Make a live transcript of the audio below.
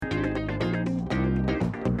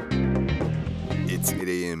It's 8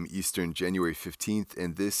 a.m. Eastern, January 15th,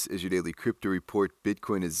 and this is your daily crypto report.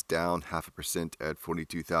 Bitcoin is down 0.5% at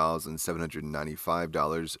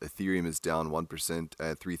 $42,795. Ethereum is down 1%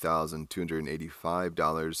 at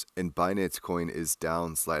 $3,285. And Binance Coin is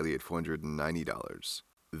down slightly at $490.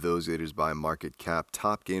 Those leaders by market cap.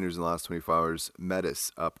 Top gainers in the last 24 hours,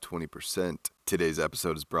 Metis up 20%. Today's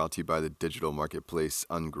episode is brought to you by the digital marketplace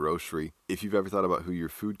Ungrocery. If you've ever thought about who your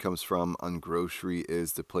food comes from, Ungrocery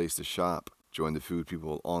is the place to shop. Join the food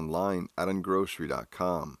people online at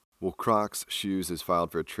ungrocery.com. Well, Crocs Shoes has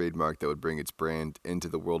filed for a trademark that would bring its brand into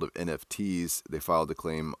the world of NFTs. They filed a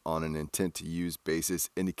claim on an intent-to-use basis,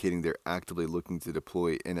 indicating they're actively looking to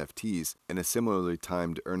deploy NFTs. In a similarly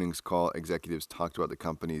timed earnings call, executives talked about the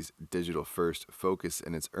company's digital-first focus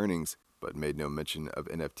in its earnings, but made no mention of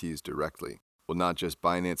NFTs directly. Well, not just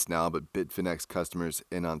Binance now, but Bitfinex customers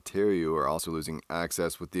in Ontario are also losing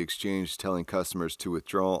access, with the exchange telling customers to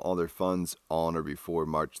withdraw all their funds on or before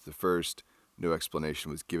March the 1st. No explanation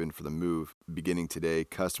was given for the move. Beginning today,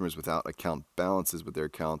 customers without account balances with their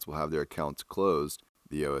accounts will have their accounts closed.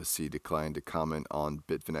 The OSC declined to comment on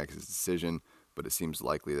Bitfinex's decision, but it seems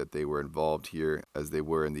likely that they were involved here, as they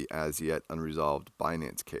were in the as-yet unresolved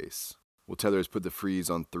Binance case. Well, Tether has put the freeze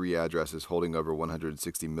on 3 addresses holding over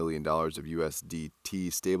 $160 million of USDT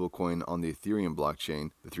stablecoin on the Ethereum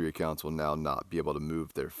blockchain. The 3 accounts will now not be able to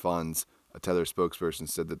move their funds. A Tether spokesperson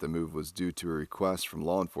said that the move was due to a request from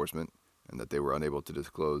law enforcement and that they were unable to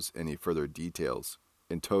disclose any further details.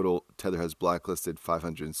 In total, Tether has blacklisted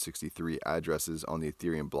 563 addresses on the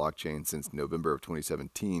Ethereum blockchain since November of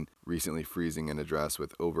 2017, recently freezing an address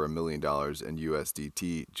with over $1 million in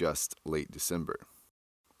USDT just late December.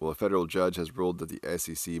 Well, a federal judge has ruled that the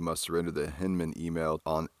SEC must surrender the Hinman email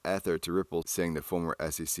on Ether to Ripple, saying the former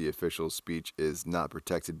SEC official's speech is not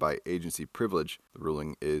protected by agency privilege. The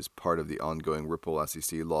ruling is part of the ongoing Ripple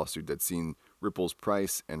SEC lawsuit that's seen Ripple's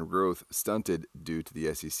price and growth stunted due to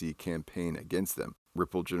the SEC campaign against them.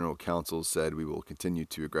 Ripple General Counsel said, "We will continue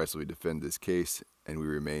to aggressively defend this case, and we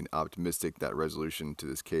remain optimistic that resolution to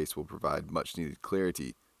this case will provide much-needed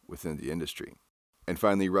clarity within the industry." And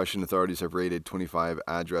finally, Russian authorities have raided 25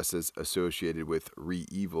 addresses associated with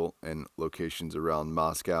ReEvil and locations around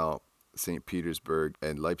Moscow, St. Petersburg,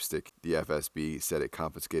 and Leipzig. The FSB said it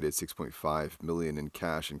confiscated $6.5 million in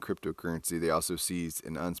cash and cryptocurrency. They also seized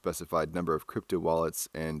an unspecified number of crypto wallets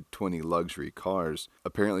and 20 luxury cars.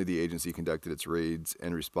 Apparently, the agency conducted its raids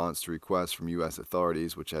in response to requests from U.S.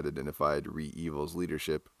 authorities, which had identified ReEvil's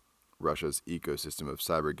leadership. Russia's ecosystem of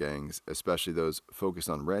cyber gangs, especially those focused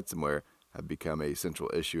on ransomware, have become a central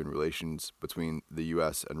issue in relations between the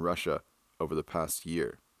U.S. and Russia over the past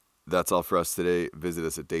year. That's all for us today. Visit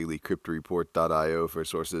us at dailycryptoreport.io for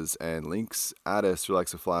sources and links. Add us to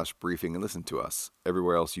Alexa Flash Briefing and listen to us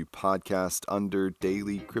everywhere else you podcast under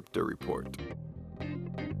Daily Crypto Report.